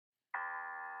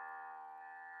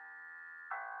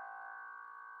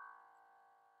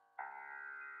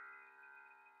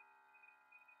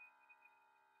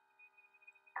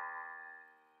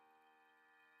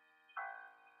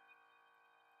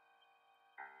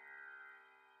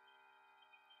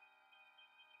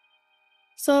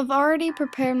So I've already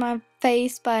prepared my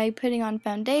face by putting on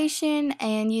foundation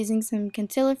and using some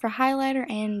concealer for highlighter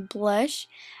and blush.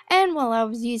 And while I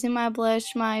was using my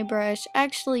blush, my brush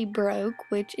actually broke,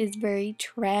 which is very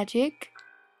tragic.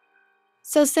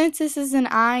 So since this is an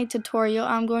eye tutorial,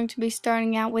 I'm going to be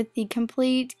starting out with the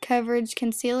Complete Coverage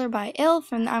Concealer by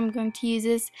e.l.f. and I'm going to use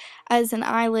this as an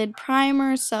eyelid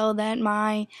primer so that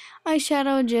my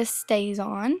eyeshadow just stays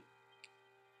on.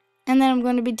 And then I'm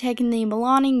going to be taking the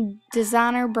Milani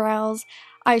Designer Brows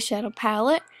eyeshadow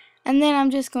palette. And then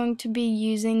I'm just going to be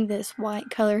using this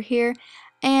white color here.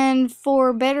 And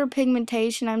for better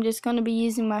pigmentation, I'm just going to be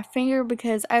using my finger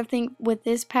because I think with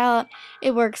this palette,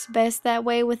 it works best that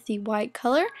way with the white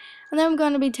color. And then I'm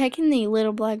going to be taking the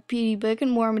Little Black Beauty Book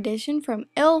and Warm Edition from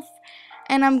e.l.f.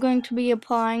 And I'm going to be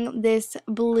applying this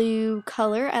blue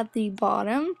color at the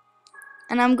bottom.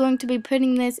 And I'm going to be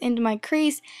putting this into my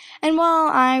crease, and while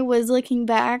I was looking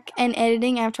back and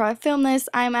editing after I filmed this,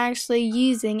 I'm actually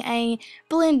using a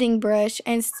blending brush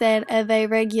instead of a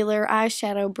regular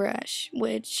eyeshadow brush,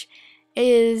 which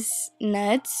is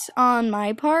nuts on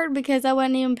my part because I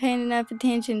wasn't even paying enough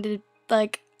attention to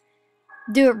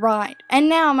do it right. And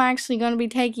now I'm actually going to be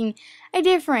taking a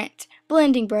different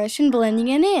blending brush and blending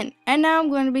it in. And now I'm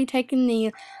going to be taking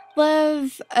the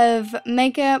Love of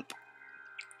Makeup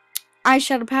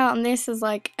eyeshadow palette, and this is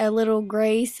like a little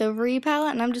gray silvery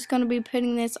palette, and I'm just going to be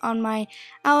putting this on my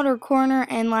outer corner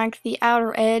and like the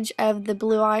outer edge of the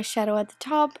blue eyeshadow at the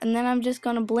top, and then I'm just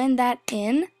going to blend that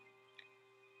in.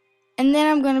 And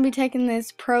then I'm going to be taking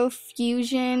this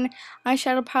Profusion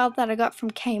eyeshadow palette that I got from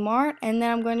Kmart, and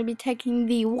then I'm going to be taking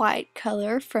the white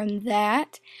color from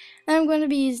that, and I'm going to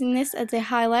be using this as a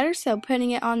highlighter, so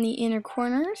putting it on the inner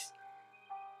corners.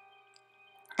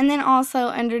 And then also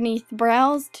underneath the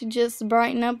brows to just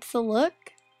brighten up the look.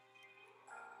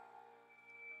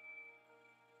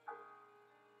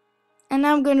 And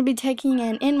now I'm going to be taking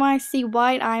an NYC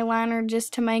white eyeliner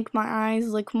just to make my eyes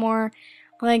look more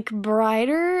like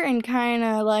brighter and kind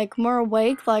of like more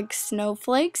awake, like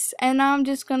snowflakes. And now I'm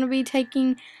just going to be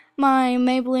taking my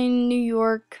Maybelline New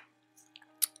York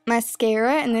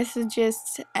mascara, and this is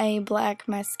just a black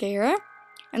mascara.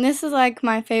 And this is like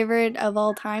my favorite of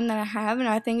all time that I have, and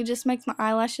I think it just makes my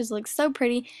eyelashes look so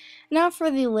pretty. Now for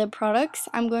the lip products,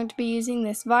 I'm going to be using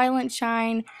this Violent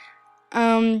Shine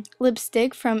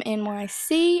lipstick from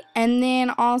NYC, and then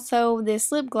also this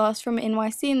lip gloss from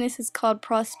NYC, and this is called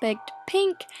Prospect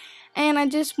Pink. And I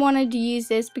just wanted to use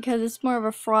this because it's more of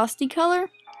a frosty color,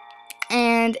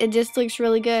 and it just looks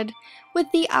really good with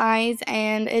the eyes,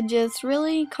 and it just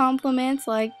really complements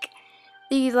like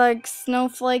these like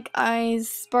snowflake eyes,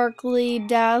 sparkly,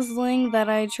 dazzling that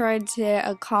I tried to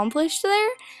accomplish there.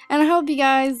 And I hope you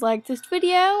guys like this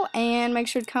video, and make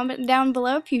sure to comment down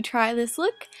below if you try this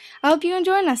look. I hope you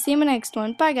enjoy, and I'll see you in my next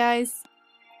one. Bye guys!